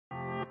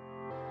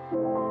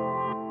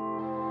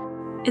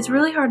It's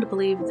really hard to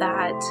believe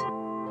that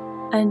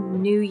a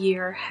new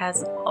year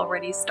has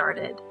already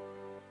started.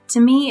 To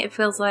me, it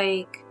feels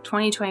like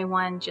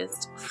 2021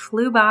 just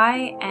flew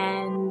by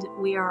and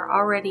we are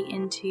already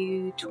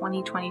into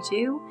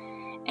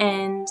 2022,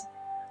 and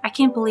I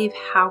can't believe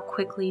how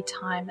quickly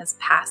time is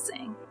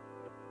passing.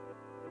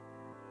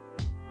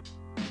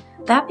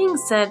 That being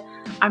said,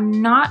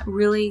 I'm not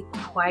really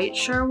quite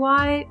sure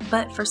why,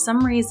 but for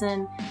some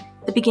reason,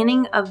 the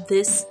beginning of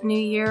this new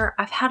year,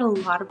 I've had a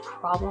lot of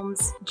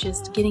problems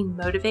just getting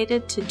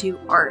motivated to do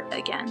art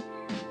again.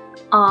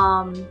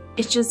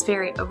 It's just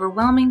very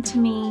overwhelming to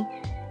me,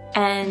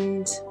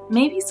 and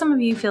maybe some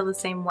of you feel the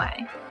same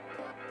way.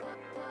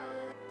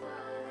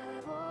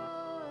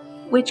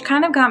 Which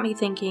kind of got me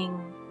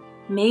thinking,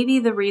 maybe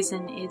the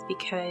reason is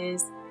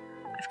because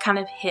I've kind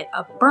of hit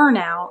a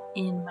burnout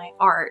in my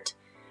art.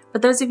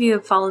 But those of you who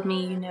have followed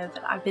me, you know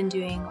that I've been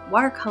doing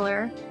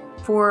watercolor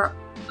for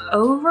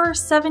over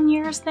 7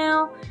 years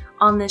now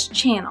on this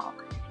channel.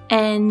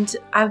 And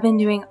I've been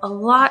doing a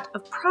lot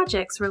of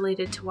projects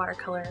related to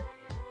watercolor,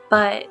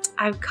 but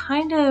I've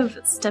kind of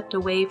stepped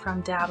away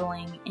from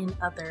dabbling in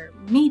other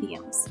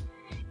mediums.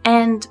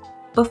 And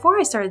before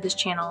I started this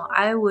channel,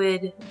 I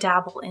would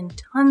dabble in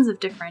tons of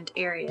different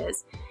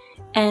areas.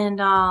 And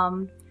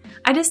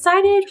I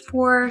decided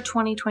for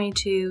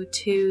 2022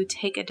 to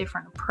take a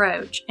different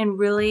approach and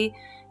really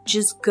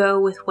just go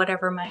with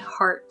whatever my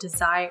heart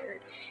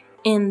desired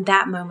in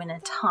that moment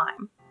in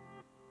time.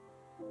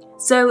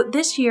 So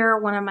this year,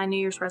 one of my New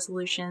Year's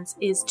resolutions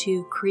is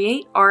to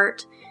create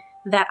art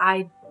that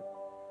I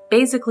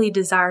basically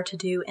desire to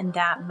do in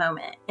that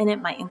moment. And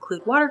it might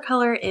include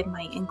watercolor, it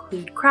might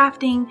include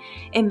crafting,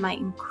 it might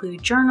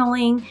include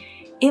journaling,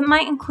 it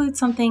might include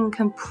something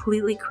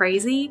completely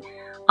crazy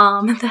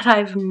that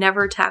I've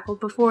never tackled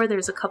before.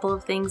 There's a couple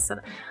of things that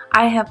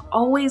I have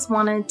always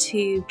wanted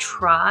to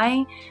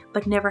try,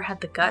 but never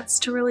had the guts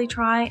to really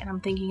try, and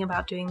I'm thinking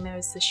about doing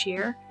those this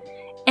year.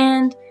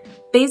 And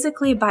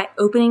basically by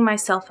opening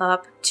myself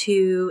up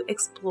to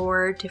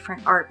explore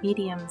different art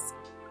mediums,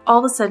 all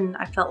of a sudden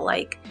I felt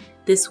like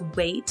this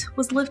weight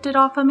was lifted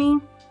off of me,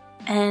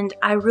 and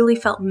I really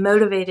felt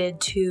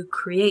motivated to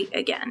create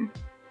again.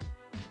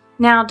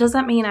 Now, does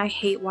that mean I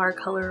hate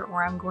watercolor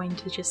or I'm going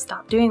to just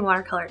stop doing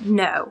watercolor?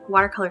 No,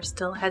 watercolor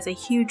still has a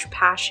huge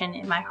passion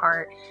in my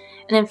heart.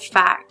 And in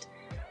fact,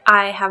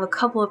 I have a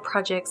couple of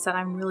projects that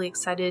I'm really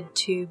excited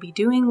to be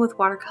doing with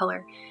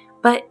watercolor,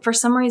 but for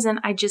some reason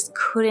I just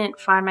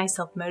couldn't find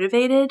myself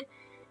motivated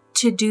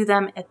to do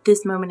them at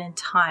this moment in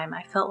time.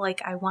 I felt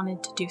like I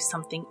wanted to do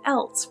something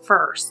else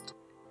first.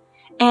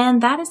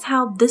 And that is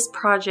how this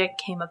project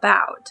came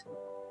about.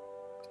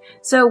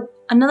 So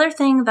another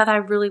thing that I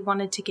really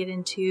wanted to get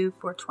into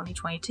for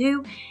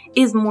 2022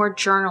 is more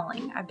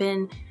journaling. I've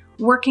been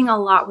working a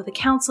lot with a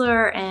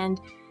counselor and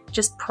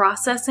just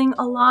processing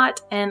a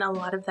lot, and a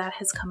lot of that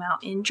has come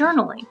out in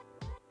journaling.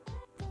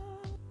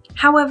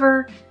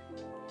 However,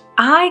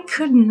 I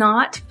could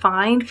not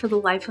find for the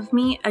life of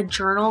me a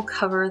journal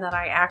cover that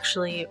I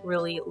actually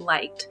really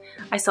liked.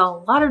 I saw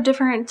a lot of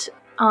different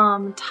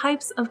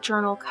types of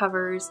journal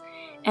covers,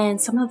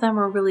 and some of them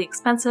were really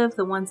expensive.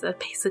 The ones that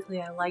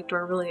basically I liked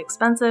were really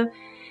expensive,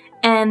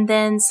 and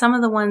then some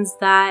of the ones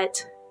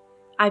that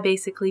I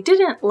basically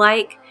didn't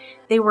like,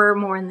 they were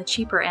more in the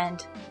cheaper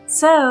end.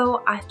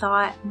 So I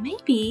thought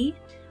maybe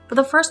for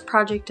the first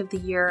project of the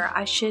year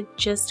I should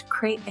just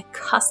create a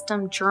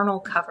custom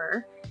journal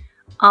cover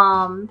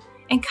and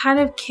kind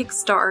of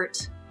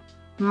kickstart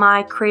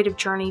my creative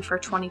journey for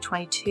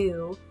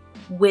 2022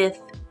 with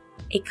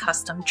a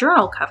custom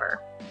journal cover.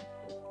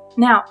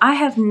 Now, I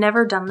have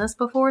never done this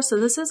before, so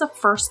this is a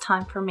first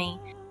time for me.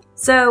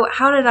 So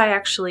how did I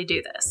actually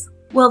do this?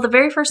 Well, the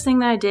very first thing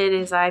that I did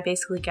is I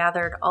basically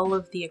gathered all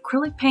of the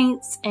acrylic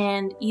paints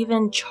and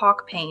even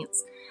chalk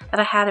paints that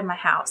I had in my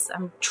house.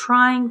 I'm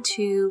trying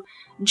to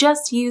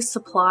just use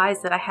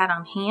supplies that I had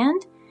on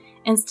hand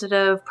instead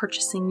of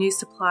purchasing new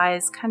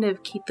supplies, kind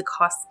of keep the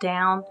costs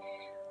down,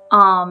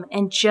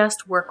 and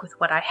just work with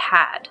what I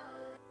had.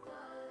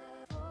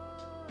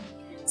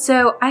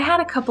 So I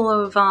had a couple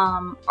of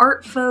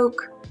Art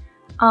Folk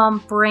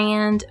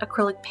brand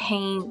acrylic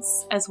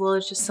paints, as well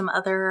as just some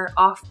other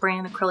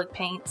off-brand acrylic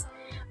paints.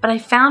 But I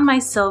found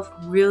myself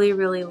really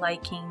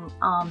liking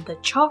the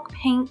chalk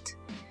paint,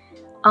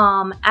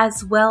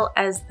 as well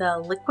as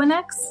the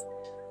Liquinex.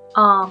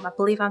 I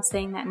believe I'm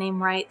saying that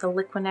name right, the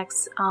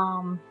Liquinex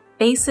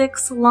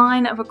Basics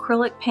line of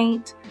acrylic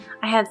paint.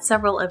 I had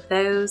several of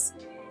those.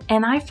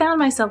 And I found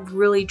myself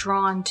really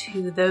drawn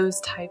to those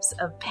types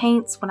of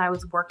paints when I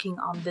was working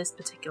on this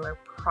particular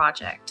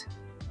project.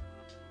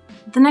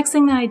 The next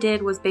thing that I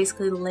did was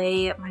basically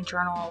lay my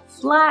journal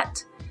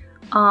flat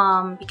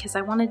because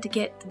I wanted to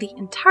get the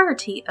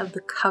entirety of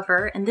the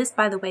cover. And this,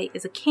 by the way,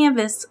 is a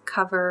canvas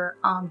cover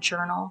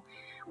journal,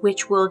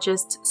 which will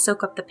just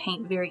soak up the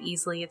paint very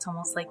easily. It's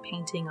almost like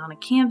painting on a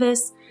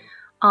canvas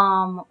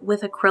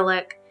with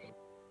acrylic.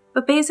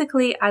 But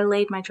basically, I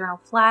laid my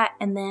journal flat,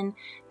 and then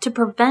to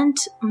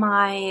prevent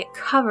my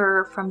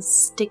cover from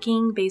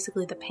sticking,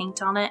 basically the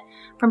paint on it,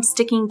 from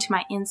sticking to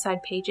my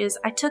inside pages,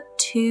 I took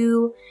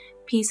 2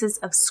 pieces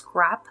of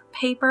scrap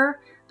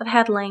paper that I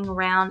had laying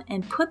around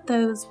and put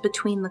those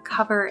between the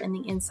cover and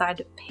the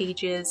inside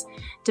pages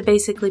to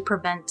basically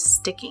prevent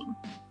sticking.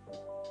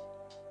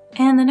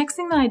 And the next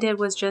thing that I did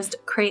was just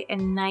create a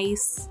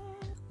nice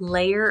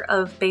layer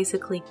of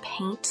basically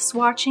paint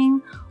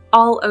swatching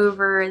all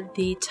over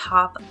the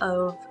top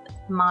of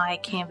my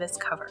canvas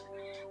cover.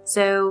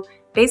 So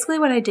basically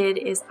what I did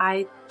is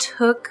I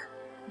took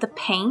the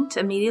paint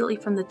immediately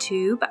from the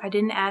tube. I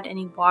didn't add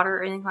any water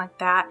or anything like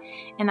that,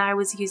 and I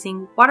was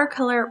using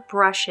watercolor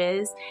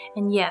brushes.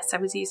 And yes, I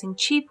was using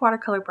cheap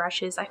watercolor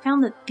brushes. I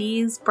found that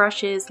these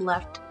brushes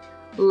left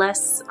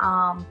less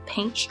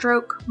paint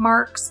stroke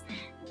marks.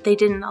 They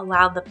didn't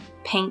allow the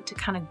paint to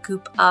kind of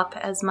goop up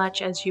as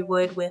much as you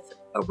would with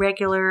a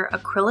regular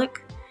acrylic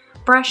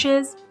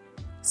brushes.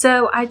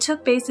 So I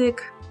took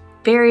basic,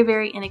 very,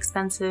 very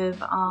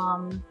inexpensive,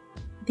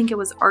 I think it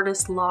was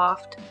Artist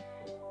Loft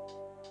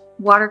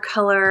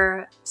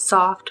watercolor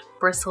soft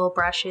bristle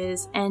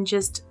brushes, and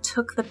just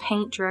took the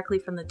paint directly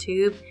from the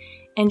tube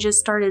and just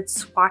started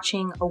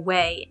swatching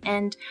away.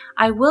 And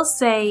I will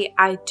say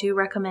I do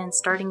recommend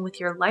starting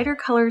with your lighter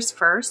colors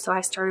first. So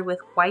I started with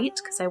white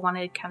because I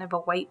wanted kind of a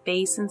white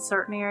base in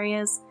certain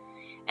areas.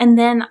 And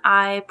then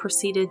I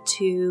proceeded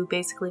to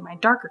basically my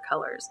darker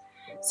colors.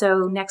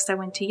 So next I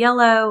went to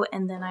yellow,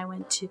 and then I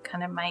went to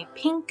kind of my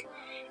pink,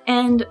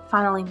 and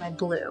finally my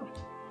blue.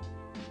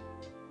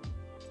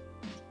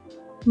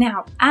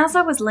 Now, as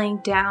I was laying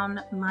down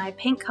my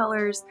paint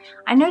colors,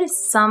 I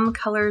noticed some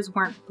colors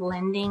weren't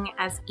blending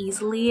as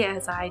easily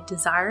as I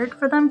desired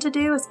for them to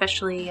do,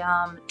 especially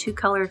 2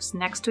 colors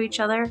next to each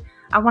other.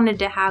 I wanted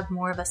to have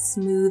more of a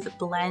smooth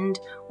blend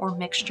or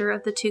mixture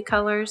of the 2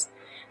 colors.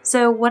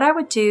 So what I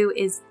would do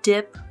is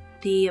dip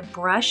the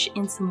brush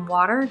in some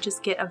water,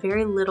 just get a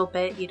very little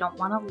bit, you don't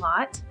want a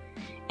lot,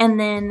 and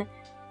then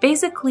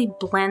basically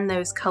blend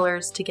those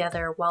colors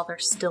together while they're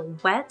still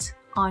wet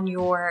on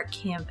your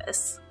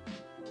canvas.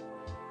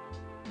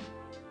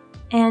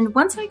 And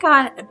once I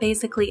got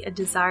basically a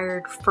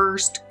desired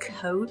first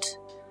coat,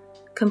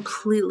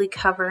 completely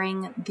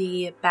covering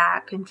the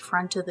back and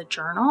front of the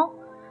journal,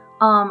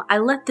 I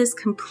let this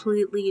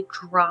completely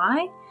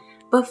dry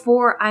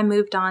before I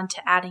moved on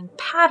to adding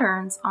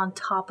patterns on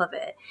top of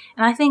it.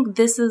 And I think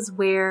this is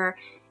where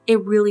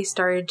it really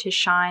started to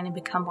shine and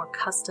become more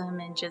custom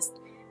and just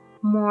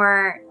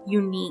more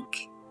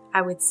unique,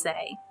 I would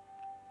say.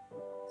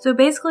 So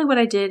basically what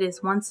I did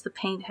is once the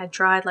paint had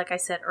dried, like I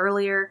said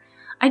earlier,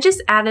 I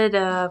just added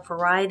a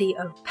variety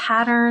of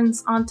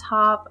patterns on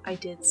top. I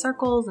did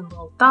circles and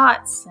little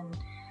dots, and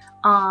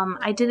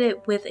I did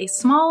it with a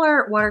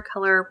smaller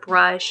watercolor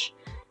brush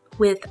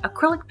with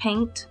acrylic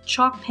paint,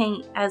 chalk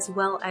paint, as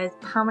well as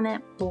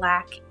permanent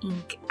black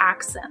ink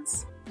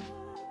accents.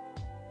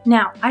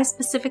 Now, I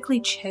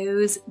specifically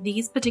chose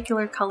these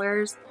particular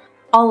colors,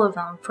 all of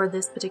them for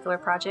this particular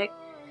project.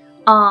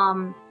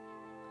 All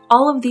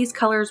of these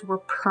colors were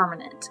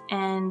permanent,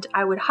 and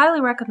I would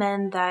highly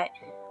recommend that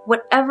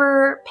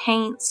whatever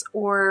paints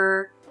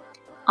or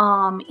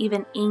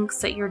even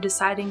inks that you're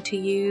deciding to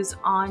use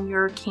on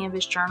your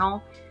canvas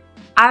journal,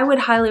 I would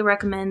highly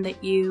recommend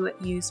that you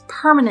use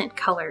permanent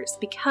colors,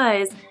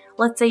 because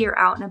let's say you're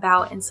out and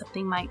about and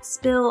something might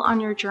spill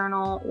on your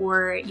journal,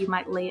 or you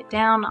might lay it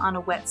down on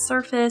a wet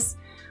surface.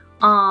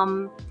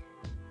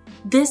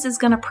 This is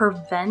going to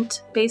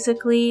prevent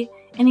basically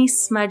any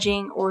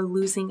smudging or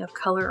losing of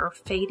color or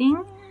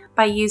fading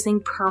by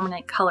using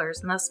permanent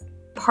colors, and that's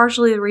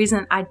partially the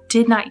reason I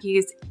did not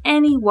use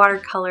any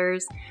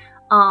watercolors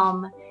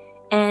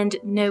and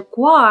no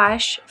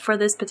gouache for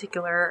this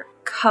particular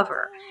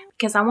cover,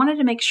 because I wanted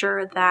to make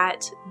sure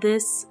that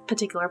this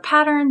particular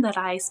pattern that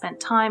I spent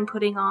time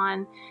putting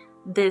on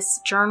this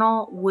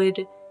journal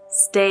would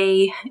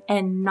stay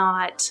and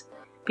not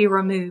be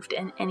removed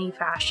in any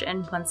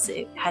fashion once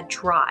it had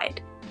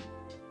dried.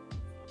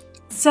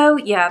 So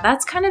yeah,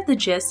 that's kind of the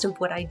gist of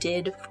what I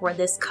did for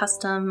this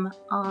custom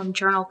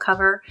journal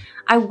cover.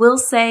 I will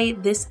say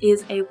this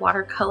is a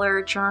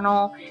watercolor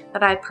journal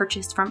that I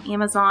purchased from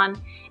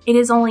Amazon. It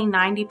is only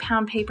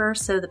 90-pound paper,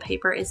 so the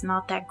paper is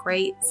not that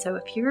great. So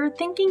if you're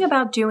thinking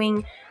about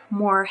doing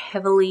more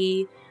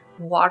heavily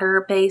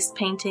water-based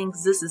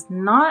paintings, this is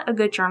not a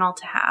good journal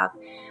to have.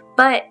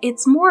 But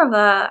it's more of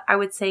a, I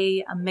would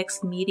say, a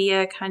mixed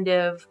media kind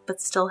of,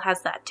 but still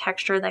has that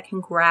texture that can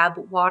grab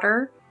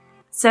water.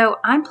 So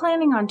I'm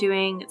planning on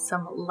doing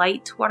some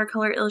light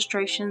watercolor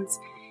illustrations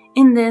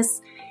in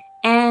this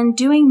and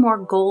doing more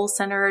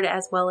goal-centered,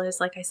 as well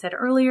as, like I said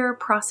earlier,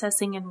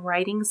 processing and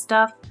writing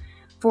stuff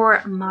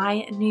for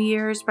my New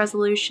Year's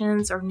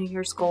resolutions or New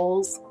Year's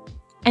goals,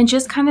 and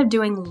just kind of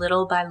doing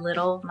little by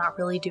little, not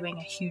really doing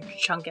a huge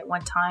chunk at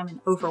one time and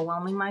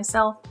overwhelming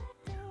myself.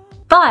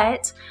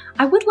 But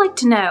I would like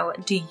to know,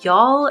 do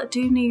y'all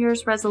do New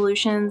Year's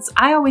resolutions?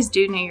 I always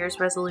do New Year's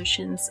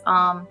resolutions,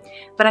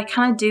 but I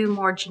kind of do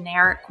more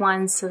generic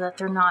ones so that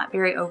they're not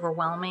very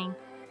overwhelming.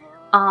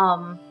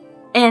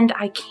 and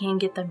I can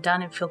get them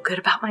done and feel good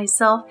about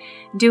myself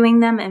doing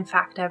them. In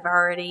fact, I've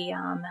already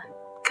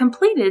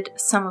completed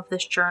some of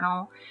this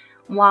journal.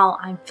 While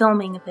I'm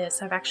filming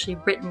this, I've actually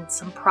written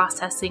some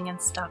processing and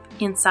stuff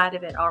inside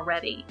of it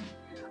already.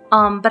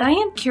 But I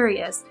am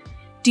curious,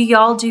 do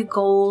y'all do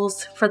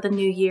goals for the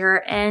new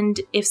year? And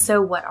if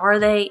so, what are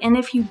they? And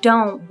if you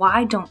don't,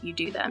 why don't you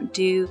do them?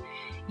 Do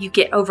you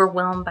get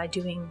overwhelmed by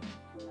doing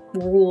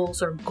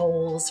rules or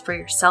goals for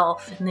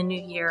yourself in the new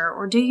year?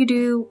 Or do you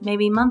do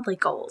maybe monthly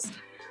goals?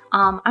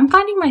 I'm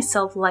finding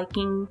myself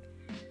liking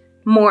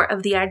more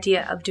of the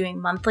idea of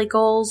doing monthly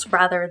goals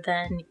rather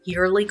than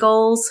yearly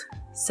goals.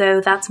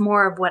 So that's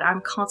more of what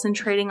I'm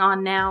concentrating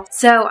on now.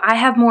 So I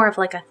have more of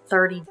like a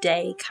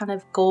 30-day kind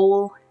of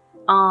goal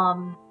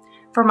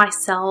for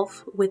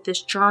myself with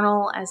this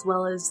journal, as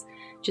well as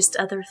just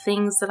other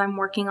things that I'm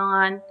working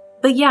on.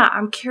 But yeah,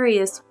 I'm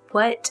curious,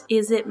 what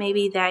is it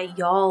maybe that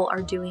y'all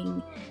are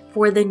doing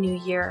for the new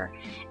year?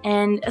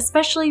 And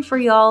especially for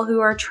y'all who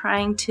are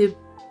trying to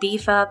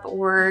beef up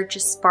or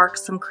just spark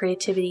some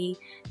creativity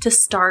to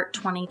start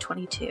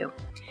 2022.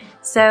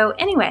 So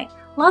anyway,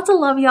 lots of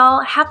love,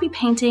 y'all. Happy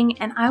painting,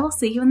 and I will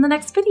see you in the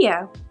next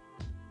video.